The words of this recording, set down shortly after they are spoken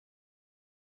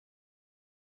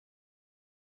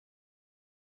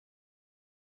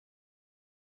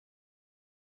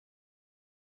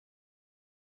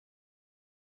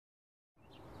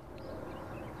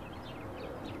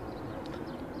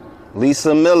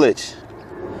Lisa Milledge,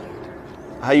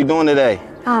 how you doing today?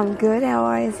 I'm good. How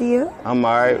are you? I'm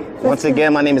all right. Once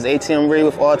again, my name is ATM Ray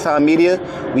with All Time Media.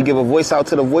 We give a voice out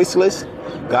to the voiceless.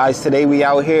 Guys, today we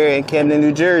out here in Camden,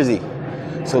 New Jersey.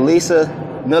 So Lisa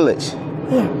Milledge,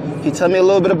 Yeah. can you tell me a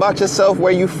little bit about yourself,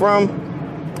 where you from?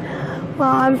 Well,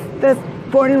 I'm both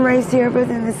born and raised here, both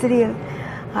in the city of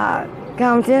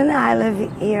Compton. I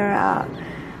live here.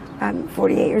 I'm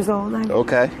 48 years old. I've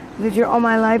Okay. lived here all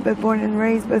my life, but born and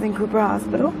raised both in Cooper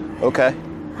Hospital. Okay.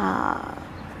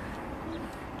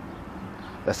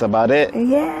 That's about it?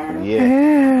 Yeah.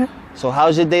 Yeah. So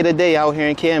how's your day-to-day out here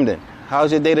in Camden?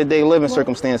 How's your day-to-day living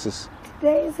circumstances?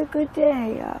 Today is a good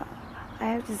day. I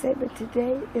have to say, but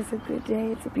today is a good day.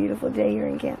 It's a beautiful day here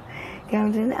in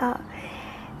Camden.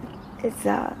 It's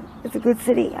a good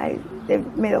city. They've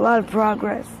made a lot of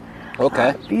progress.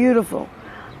 Okay. Beautiful.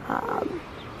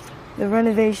 The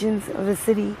renovations of the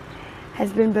city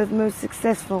has been both most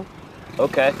successful,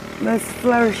 Okay. most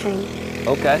flourishing,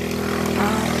 Okay.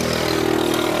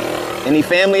 Any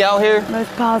family out here?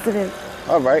 most positive,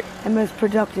 All right. and most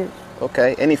productive.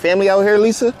 Okay. Any family out here,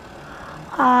 Lisa?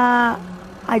 I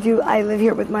do. I live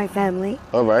here with my family.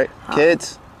 All right.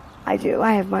 Kids? I do.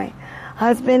 I have my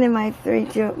husband and my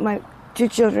two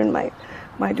children. My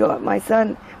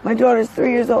son. My daughter's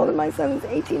 3 years old, and my son is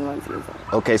 18 months old.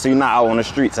 Okay, so you're not out on the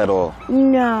streets at all?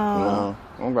 No.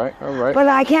 All right. All right. But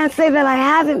I can't say that I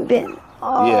haven't been.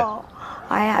 Oh, Yeah.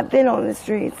 I have been on the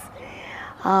streets.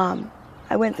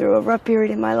 I went through a rough period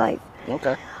in my life.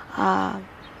 Okay. I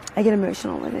get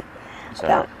emotional with it.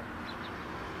 Sorry. About,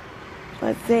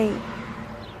 let's say,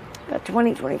 about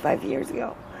 20, 25 years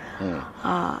ago,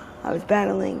 I was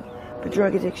battling with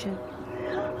drug addiction.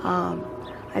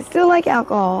 I still like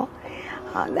alcohol.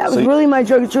 That was really my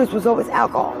drug of choice, was always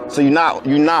alcohol. So you're not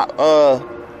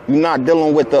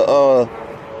dealing with the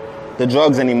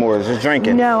drugs anymore. It's just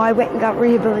drinking. No, I went and got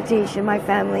rehabilitation. My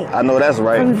family. I know that's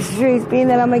right. From the streets, being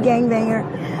that I'm a gangbanger,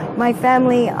 my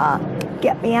family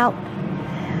get me out.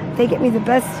 They get me the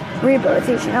best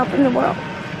rehabilitation help in the world.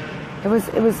 It was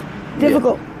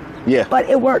difficult. Yeah. But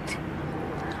it worked.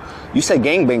 You said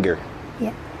gangbanger.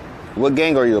 Yeah. What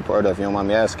gang are you a part of, if you don't mind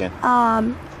me asking?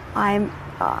 I'm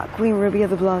Queen Ruby of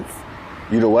the Bloods.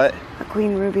 You the what?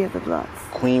 Queen Ruby of the Bloods.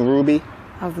 Queen Ruby?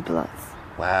 Of the Bloods.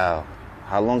 Wow.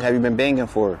 How long have you been banging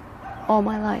for? All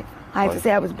my life. I have to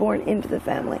say I was born into the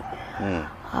family.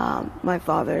 My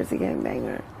father is a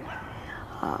gangbanger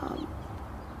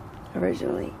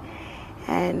originally.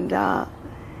 And,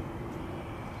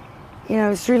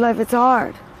 street life, it's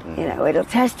hard. It'll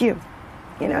test you.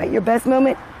 At your best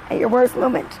moment, at your worst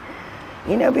moment.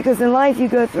 Because in life you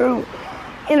go through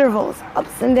intervals,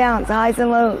 ups and downs, highs and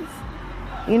lows.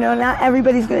 Not every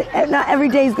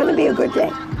day is gonna be a good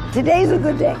day. Today's a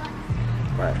good day.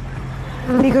 Right.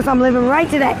 Because I'm living right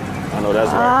today. I know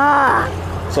that's right.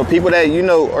 So people that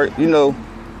or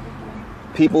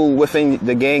people within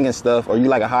the gang and stuff, are you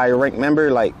like a higher ranked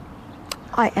member? Like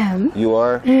I am. you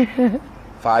are?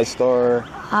 5-star?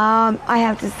 I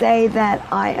have to say that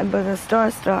I am both a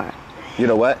star. You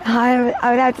know what? I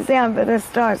would have to say I'm both a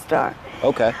star.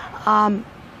 Okay.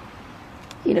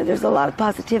 There's a lot of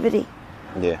positivity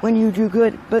Yeah. when you do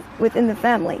good, but within the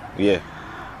family. Yeah.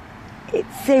 It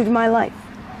saved my life.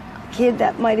 A kid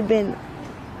that might have been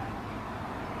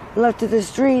left to the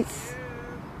streets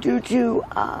due to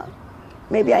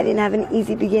maybe I didn't have an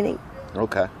easy beginning.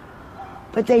 Okay.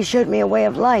 But they showed me a way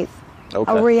of life,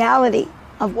 Okay. a reality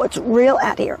of what's real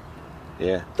out here,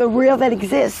 Yeah. the real that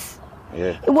exists.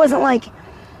 Yeah. It wasn't like,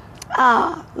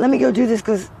 let me go do this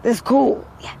because it's cool.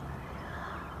 Yeah.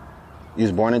 You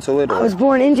was born into it? Or? I was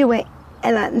born into it,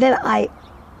 and then I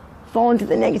fall into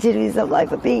the negativities of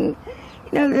life of being,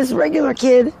 this regular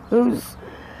kid who's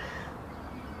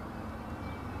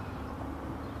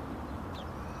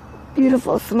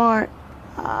beautiful, smart,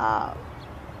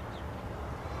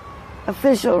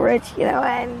 official, rich,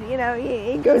 and,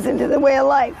 he goes into the way of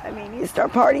life. I mean, you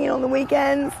start partying on the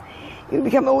weekends, you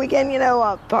become a weekend,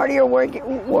 a partier,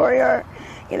 warrior,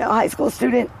 high school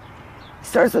student.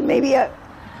 Starts with maybe a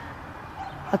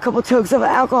couple tokes of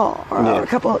alcohol or a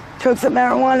couple tokes of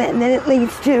marijuana, and then it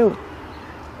leads to,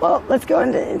 well, let's go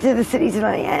into the city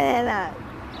tonight and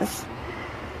let's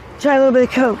try a little bit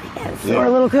of coke or a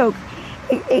little coke.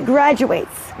 It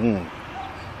graduates,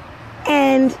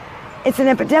 and it's an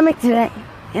epidemic today.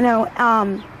 You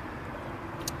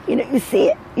see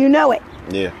it, you know it.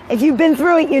 Yeah. If you've been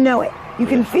through it, you know it. You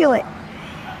can feel it,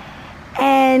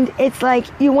 and it's like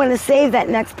you want to save that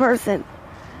next person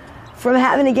from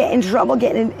having to get in trouble,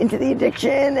 getting into the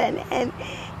addiction, and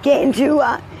get into,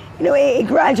 it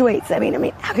graduates. I mean,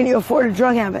 how can you afford a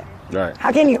drug habit? Right.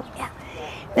 How can you? Yeah.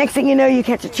 Next thing you know, you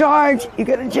catch a charge, you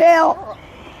go to jail,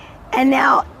 and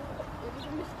now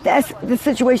the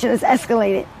situation has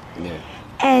escalated. Yeah.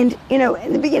 And you know,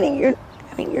 in the beginning, you're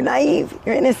naive,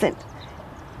 you're innocent,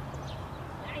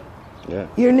 Yeah.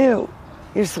 you're new,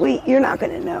 you're sweet. You're not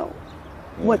going to know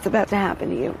what's about to happen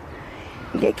to you.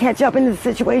 You catch up into the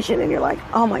situation, and you're like,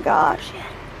 oh my gosh,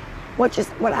 what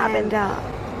happened?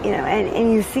 You know,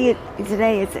 and you see it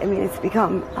today. It's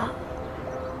become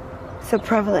so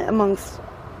prevalent amongst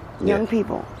young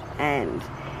people, and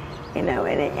you know,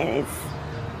 and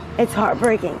it's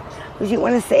heartbreaking because you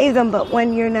want to save them, but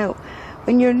when you're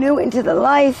new into the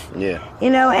life, you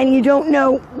know, and you don't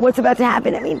know what's about to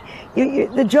happen. I mean,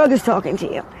 the drug is talking to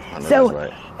you. So,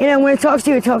 right. you know, when it talks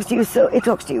to you good. It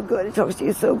talks to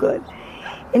you so good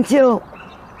until,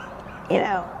 you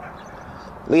know.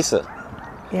 Lisa,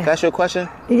 can I ask you a question?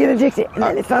 You get addicted, and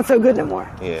then it's not so good no more.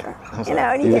 Yeah. You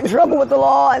know, and you get in trouble with the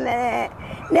law, and then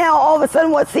now all of a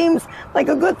sudden what seems like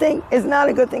a good thing is not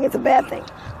a good thing. It's a bad thing.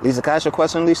 Lisa, can I ask you a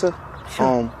question, Lisa?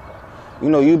 Sure. You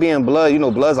know, you being blood, you know,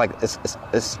 blood's like,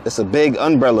 it's a big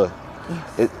umbrella.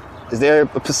 Yes. Is there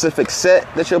a specific set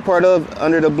that you're part of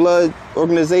under the blood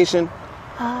organization?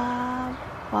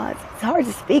 Well, it's hard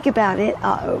to speak about it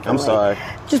openly. I'm sorry.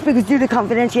 Just because due to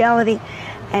confidentiality,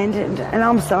 and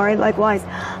I'm sorry, likewise.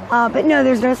 But no,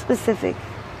 there's no specific.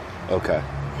 Okay.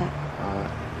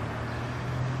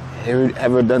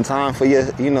 Ever done time for your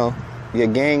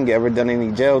gang? Ever done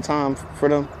any jail time for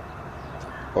them?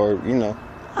 Or, you know?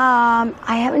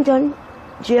 I haven't done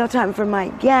jail time for my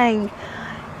gang.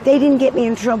 They didn't get me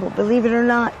in trouble, believe it or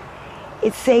not.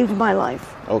 It saved my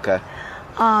life. Okay.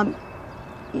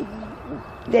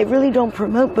 They really don't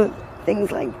promote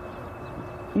things like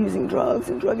using drugs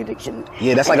and drug addiction.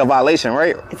 Yeah, that's like a violation,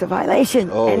 right? It's a violation.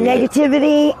 Oh, and yeah.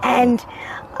 negativity and,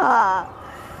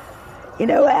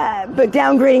 but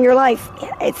downgrading your life,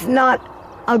 it's not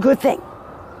a good thing.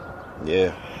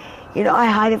 Yeah. You know, I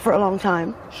hide it for a long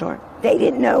time. Sure. They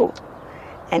didn't know.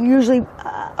 And usually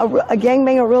a real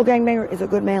gangbanger is a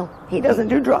good male. He doesn't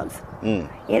do drugs. You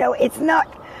know, it's not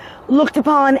looked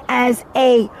upon as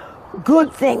a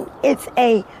good thing. It's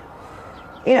a,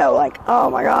 you know, like, oh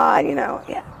my God, you know,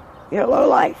 yeah, you're low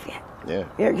life. Yeah.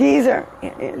 You're a geezer.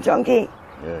 You're a junkie.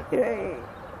 Yeah.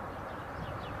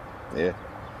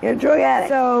 You're a drug addict.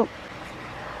 So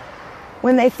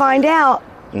when they find out,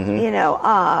 you know,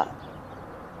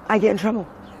 I get in trouble.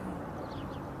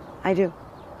 I do.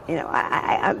 You know,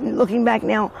 I'm looking back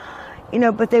now, you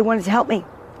know, but they wanted to help me.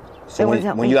 So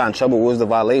when you got in trouble, what was the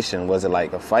violation? Was it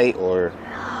like a fight or?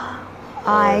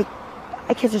 I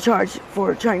catch a charge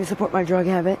for trying to support my drug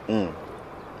habit.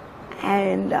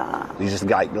 And you just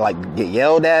got get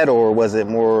yelled at, or was it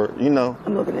more, you know?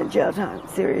 I'm looking at jail time,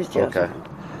 serious jail time.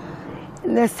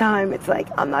 And this time it's like,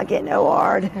 I'm not getting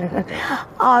OR'd.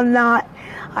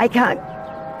 I can't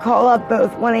call up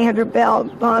both 1-800-BELL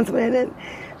bondsman and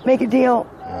make a deal.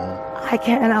 I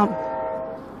can't.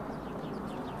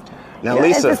 Now,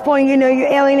 Lisa, at this point, you know, you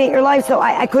alienate your life, so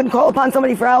I couldn't call upon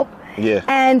somebody for help. Yeah.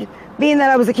 And being that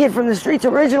I was a kid from the streets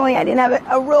originally, I didn't have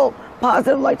a real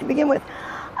positive life to begin with.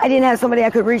 I didn't have somebody I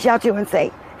could reach out to and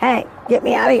say, hey, get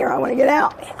me out of here. I want to get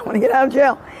out. I want to get out of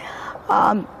jail.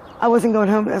 I wasn't going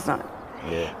home this time.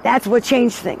 Yeah. That's what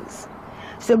changed things.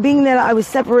 So being that I was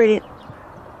separated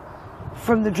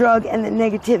from the drug and the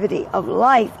negativity of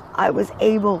life, I was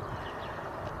able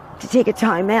to take a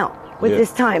time out. With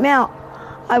this time out,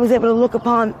 I was able to look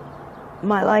upon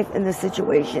my life and the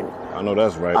situation. I know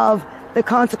that's right. Of the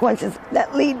consequences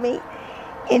that lead me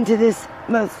into this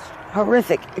most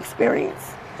horrific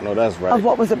experience. I know that's right. Of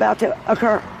what was about to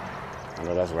occur. I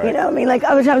know that's right. You know, I mean, like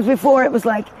other times before, it was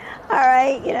like, all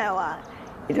right, you know,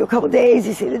 you do a couple days,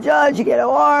 you see the judge, you get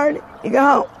OR'd, you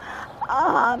go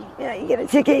home. You know, you get a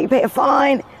ticket, you pay a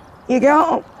fine, you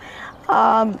go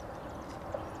home.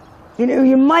 You know,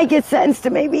 you might get sentenced to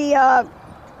maybe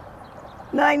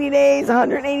 90 days,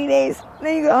 180 days,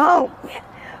 then you go home.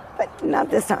 But not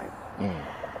this time.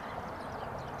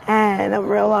 And I'm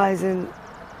realizing,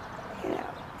 you know,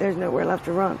 there's nowhere left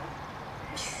to run.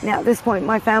 Now, at this point,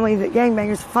 my family, the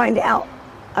gangbangers, find out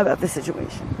about the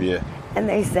situation. Yeah. And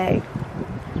they say,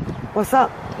 what's up?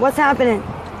 What's happening?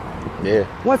 Yeah.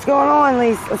 What's going on,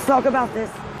 Lisa? Let's talk about this.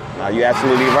 No, you're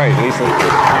absolutely right, Lisa.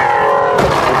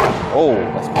 Oh,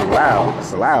 that's pretty loud.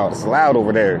 It's loud. It's loud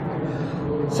over there.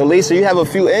 So, Lisa, you have a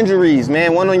few injuries,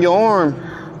 man. One on your arm.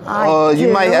 You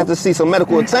might have to see some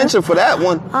medical attention for that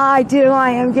one. I do. I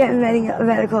am getting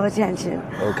medical attention.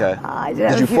 Okay.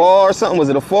 Did you fall or something? Was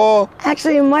it a fall?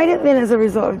 Actually, it might have been as a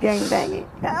result of gangbanging.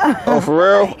 Oh, for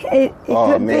real? It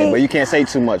oh, could man. be. But you can't say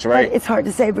too much, right? But it's hard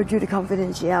to say, but due to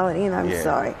confidentiality, and I'm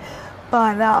sorry.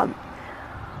 But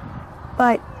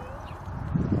But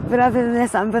other than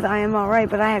this, I am all right.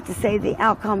 But I have to say the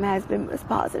outcome has been most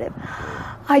positive.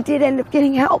 I did end up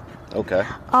getting help. Okay.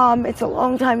 It's a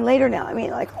long time later now. I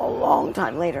mean, like a long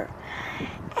time later.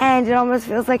 And it almost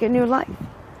feels like a new life.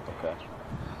 Okay.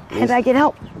 And I get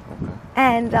help. Okay.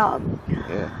 And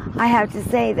Yeah. I have to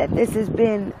say that this has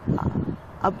been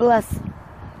a bless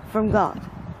from God.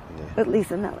 Yeah. With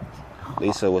Lisa Milledge.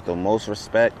 Lisa, with the most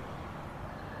respect,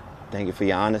 thank you for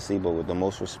your honesty, but with the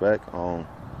most respect, I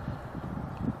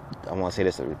want to say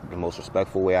this the most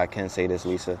respectful way I can say this,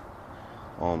 Lisa.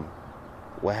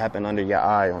 What happened under your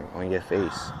eye on your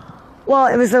face? Well,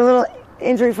 it was a little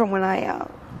injury from when I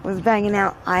was banging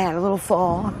out. I had a little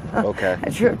fall. Okay. I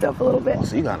tripped up a little bit. Oh,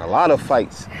 so you got in a lot of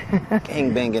fights,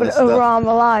 gang banging But and stuff. overall, I'm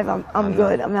alive. I'm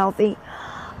good. I'm healthy.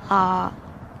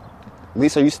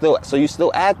 Lisa, you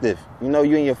still active? You know,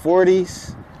 you in your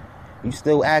 40s. You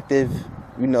still active?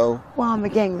 You know. Well, I'm a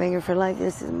gangbanger for life.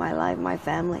 This is my life, my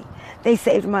family. They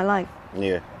saved my life.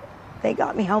 Yeah. They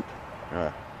got me help.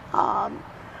 Right.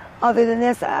 Other than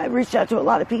this, I reached out to a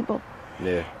lot of people.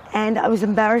 Yeah. And I was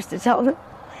embarrassed to tell them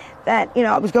that,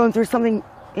 I was going through something.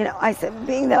 I said,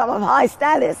 being that I'm of high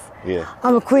status, Yeah.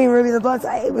 I'm a Queen Ruby of the Bloods.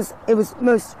 It was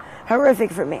most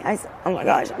horrific for me. I said, oh my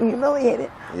gosh, I'm humiliated.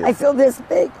 Yeah. I feel this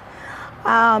big.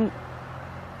 How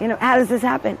does this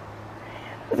happen?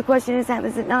 But the question is, how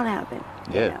does it not happen?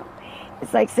 Yeah.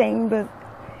 It's like saying, but,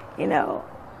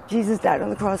 Jesus died on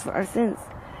the cross for our sins.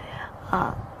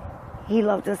 He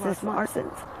loved us this for our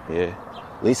sins. Yeah.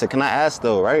 Lisa, can I ask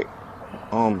though, right?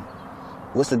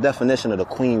 What's the definition of the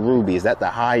Queen Ruby? Is that the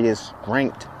highest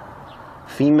ranked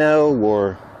female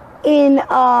or In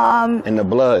the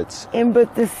Bloods? In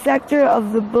both the sector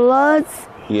of the Bloods,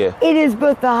 Yeah. it is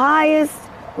both the highest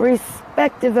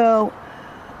respectivo,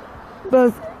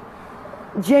 both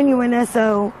genuine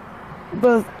SO,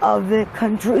 both of the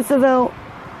Contrusivo,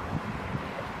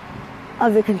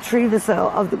 of the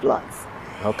Contriviso of the Bloods.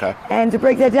 Okay. And to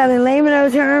break that down in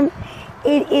layman's term,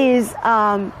 it is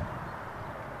a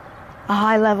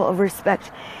high level of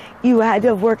respect. You had to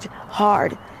have worked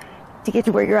hard to get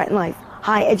to where you're at in life.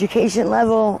 High education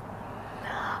level,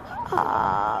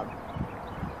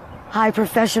 high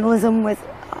professionalism with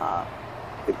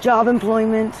job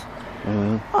employment,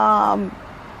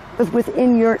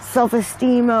 within your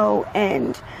self-esteem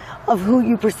and of who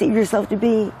you perceive yourself to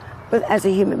be, both as a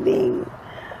human being,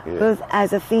 both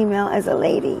as a female, as a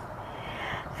lady,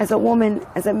 as a woman,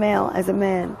 as a male, as a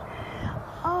man,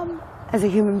 as a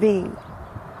human being,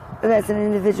 but as an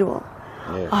individual,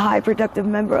 a high productive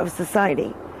member of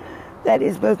society that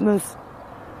is both most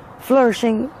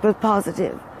flourishing, both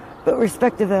positive, but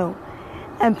respectivo,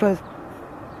 and both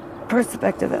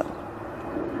perspectivo,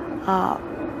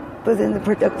 both in the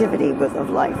productivity, both of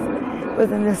life,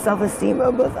 both in the self-esteem,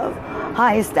 both of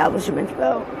high establishment,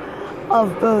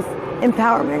 of both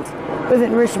empowerment, both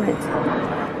enrichment,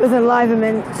 both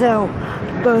enlivenment, so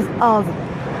both of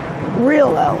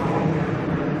real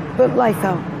but life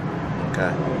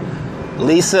Okay.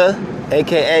 Lisa,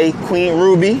 aka Queen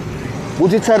Ruby,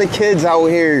 would you tell the kids out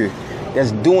here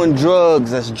that's doing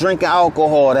drugs, that's drinking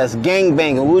alcohol, that's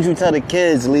gangbanging? What would you tell the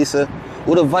kids, Lisa?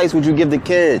 What advice would you give the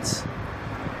kids?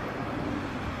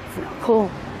 It's not cool.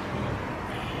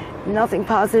 Nothing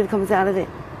positive comes out of it.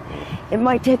 It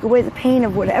might take away the pain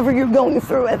of whatever you're going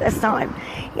through at this time.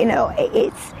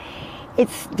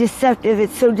 It's deceptive.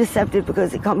 It's so deceptive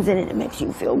because it comes in and it makes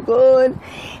you feel good,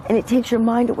 and it takes your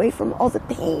mind away from all the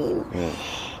pain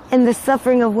and the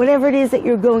suffering of whatever it is that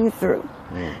you're going through,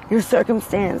 your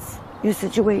circumstance, your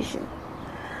situation,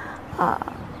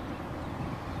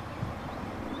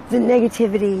 the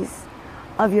negativities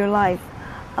of your life,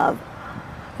 of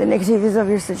the negativities of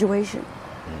your situation.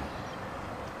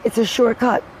 It's a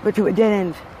shortcut, but to a dead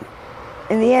end.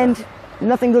 In the end,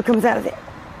 nothing good comes out of it.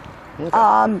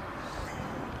 Okay.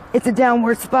 It's a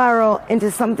downward spiral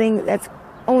into something that's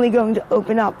only going to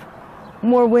open up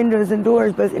more windows and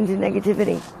doors, both into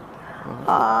negativity.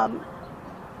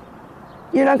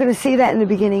 You're not going to see that in the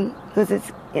beginning because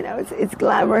it's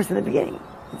glamorous in the beginning.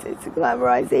 It's a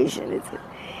glamorization.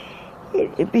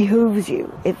 It behooves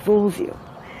you. It fools you.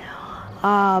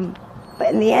 But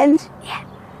in the end,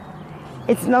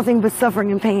 it's nothing but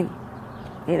suffering and pain.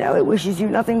 It wishes you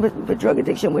nothing but drug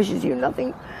addiction wishes you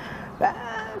nothing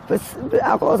but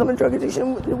alcoholism and drug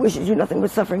addiction wishes you nothing but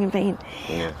suffering and pain.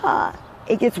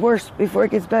 It gets worse before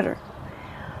it gets better.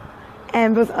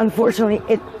 And unfortunately,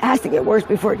 it has to get worse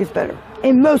before it gets better.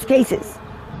 In most cases.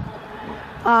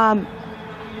 But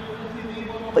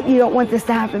you don't want this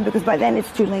to happen because by then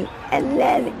it's too late. And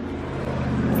then,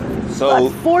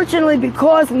 unfortunately,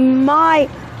 because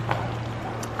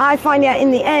I find out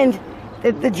in the end,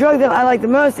 the drug that I like the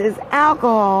most is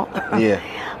alcohol. Yeah.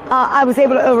 I was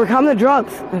able to overcome the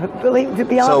drugs, to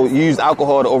be honest. So you used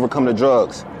alcohol to overcome the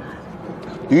drugs.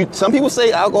 Some people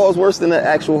say alcohol is worse than the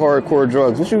actual hardcore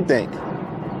drugs. What you think?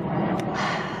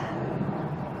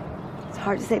 It's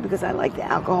hard to say because I like the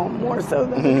alcohol more so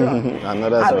than the drug. I know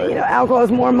that's right. You know, alcohol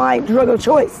is more my drug of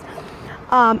choice.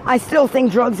 I still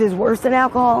think drugs is worse than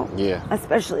alcohol. Yeah.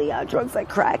 Especially drugs like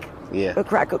crack. Yeah. But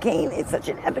crack cocaine, it's such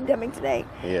an epidemic today.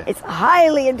 Yeah. It's a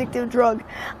highly addictive drug.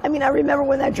 I mean, I remember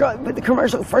when the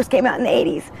commercial first came out in the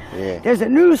 80s. Yeah. There's a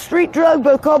new street drug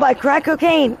both called by crack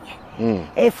cocaine.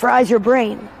 It fries your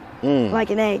brain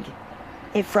like an egg.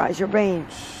 It fries your brain.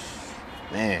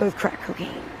 Man. With crack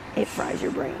cocaine. It fries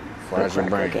your brain. Fries your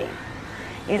brain. Cocaine.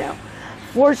 You know.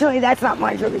 Fortunately, that's not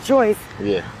my drug of choice.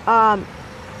 Yeah.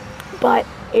 But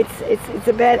it's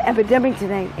a bad epidemic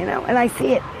today, you know, and I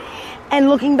see it. And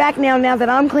looking back now that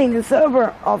I'm clean and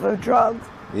sober off of drugs,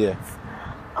 Yeah.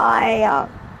 I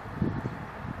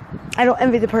don't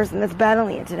envy the person that's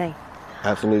battling it today.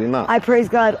 Absolutely not. I praise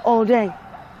God all day.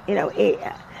 You know,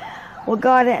 what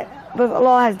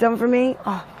Allah has done for me,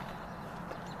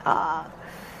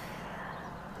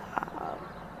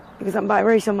 because I'm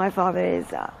biracial, my father is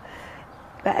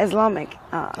Islamic.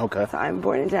 Okay. So I'm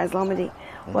born into Islamity.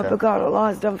 Okay. What God Allah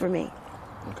has done for me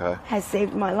Okay. has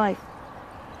saved my life.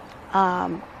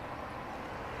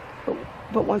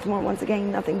 But once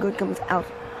again, nothing good comes out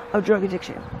of drug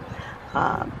addiction.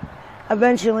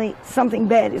 Eventually, something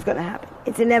bad is going to happen.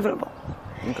 It's inevitable.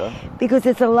 Okay. Because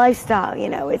it's a lifestyle, you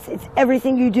know. It's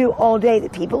everything you do all day, the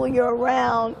people you're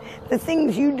around, the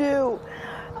things you do,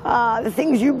 the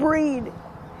things you breed,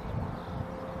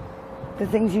 the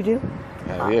things you do.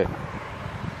 Hell yeah.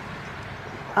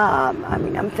 I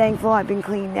mean, I'm thankful. I've been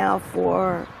clean now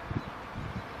for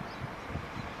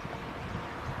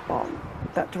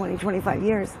about 20, 25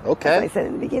 years. Okay. As I said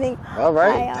in the beginning. All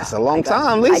right. That's a long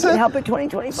time, Lisa. I can help it 20,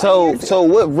 25 years. So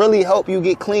what really helped you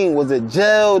get clean? Was it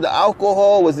jail, the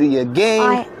alcohol? Was it your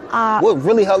game? What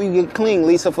really helped you get clean,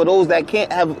 Lisa? For those that can't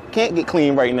get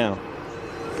clean right now.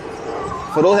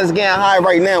 For those that's getting high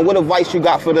right now, what advice you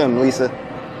got for them, Lisa?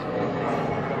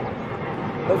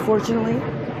 But fortunately,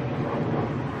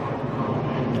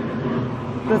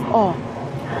 with all,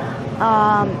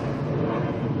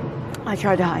 I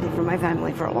tried to hide it from my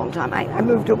family for a long time. I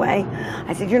moved away.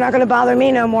 I said, you're not going to bother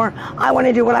me no more. I want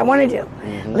to do what I want to do.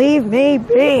 Mm-hmm. Leave me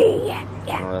be.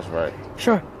 Yeah. Oh, that's right.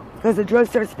 Sure. Because the drug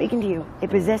starts speaking to you. It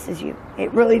possesses you.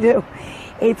 It really do.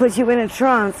 It puts you in a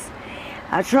trance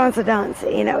of dance.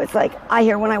 You know, it's like, I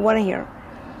hear when I want to hear.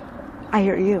 I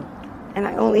hear you. And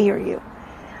I only hear you.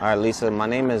 All right, Lisa, my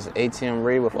name is ATM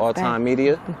Ray with All Time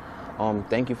Media.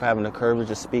 Thank you for having the courage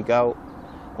to speak out.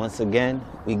 Once again,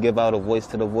 we give out a voice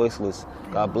to the voiceless.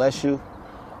 God bless you.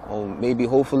 Maybe,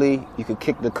 hopefully, you could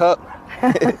kick the cup. You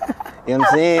know what I'm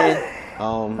saying?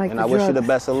 Like and I wish you the drugs.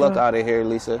 best of luck out of here,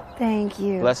 Lisa. Thank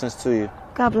you. Blessings to you.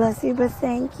 God bless you, but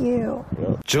thank you.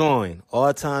 Join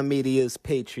All Time Media's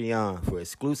Patreon for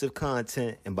exclusive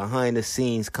content and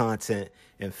behind-the-scenes content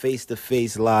and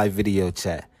face-to-face live video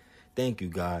chat. Thank you,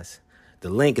 guys. The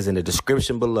link is in the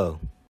description below.